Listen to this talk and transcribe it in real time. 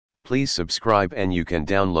Please subscribe and you can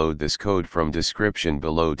download this code from description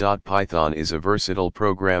below. Python is a versatile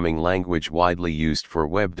programming language widely used for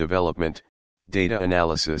web development, data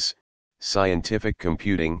analysis, scientific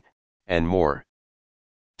computing, and more.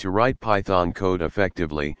 To write Python code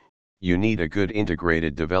effectively, you need a good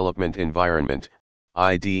integrated development environment,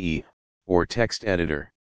 IDE, or text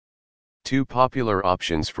editor. Two popular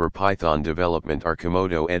options for Python development are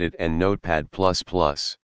Komodo Edit and Notepad++.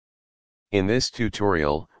 In this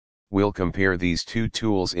tutorial, we'll compare these two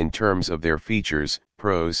tools in terms of their features,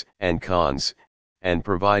 pros and cons, and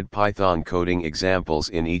provide Python coding examples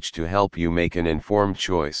in each to help you make an informed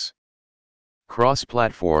choice.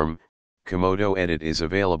 Cross-platform, Komodo Edit is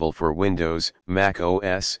available for Windows, Mac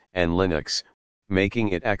OS, and Linux, making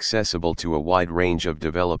it accessible to a wide range of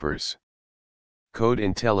developers. Code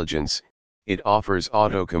Intelligence, it offers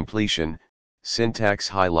auto-completion, syntax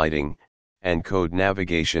highlighting, and code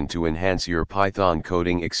navigation to enhance your Python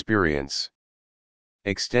coding experience.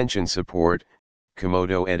 Extension support,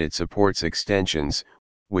 Komodo Edit supports extensions,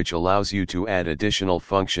 which allows you to add additional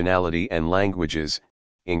functionality and languages,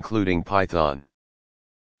 including Python.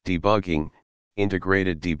 Debugging,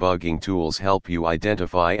 integrated debugging tools help you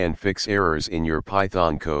identify and fix errors in your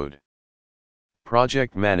Python code.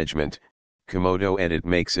 Project management, Komodo Edit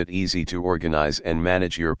makes it easy to organize and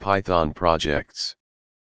manage your Python projects.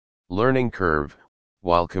 Learning curve,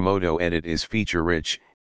 while Komodo Edit is feature-rich,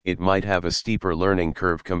 it might have a steeper learning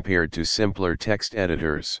curve compared to simpler text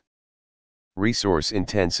editors.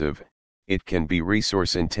 Resource-intensive, it can be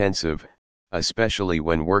resource-intensive, especially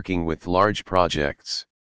when working with large projects.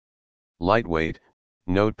 Lightweight,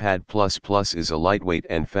 Notepad++ is a lightweight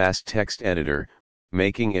and fast text editor,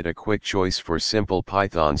 making it a quick choice for simple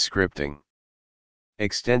Python scripting.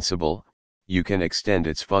 Extensible, you can extend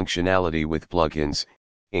its functionality with plugins,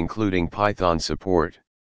 including Python support.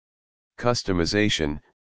 Customization,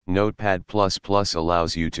 Notepad++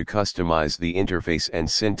 allows you to customize the interface and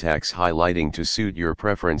syntax highlighting to suit your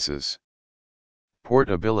preferences.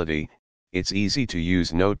 Portability, it's easy to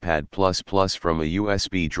use Notepad++ from a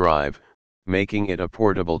USB drive, making it a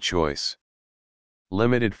portable choice.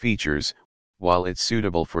 Limited features, while it's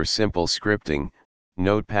suitable for simple scripting,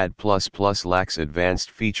 Notepad++ lacks advanced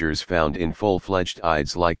features found in full-fledged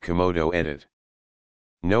IDEs like Komodo Edit.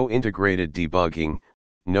 No integrated debugging,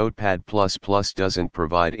 Notepad++ doesn't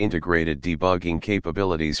provide integrated debugging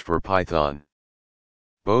capabilities for Python.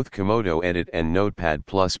 Both Komodo Edit and Notepad++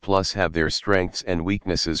 have their strengths and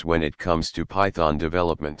weaknesses when it comes to Python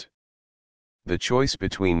development. The choice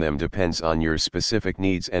between them depends on your specific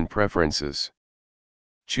needs and preferences.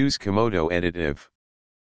 Choose Komodo Edit if.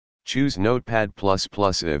 Choose Notepad++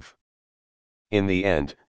 if. In the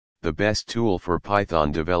end, the best tool for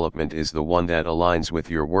Python development is the one that aligns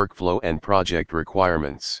with your workflow and project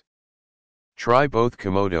requirements. Try both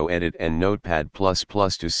Komodo Edit and Notepad++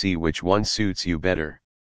 to see which one suits you better.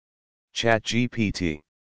 ChatGPT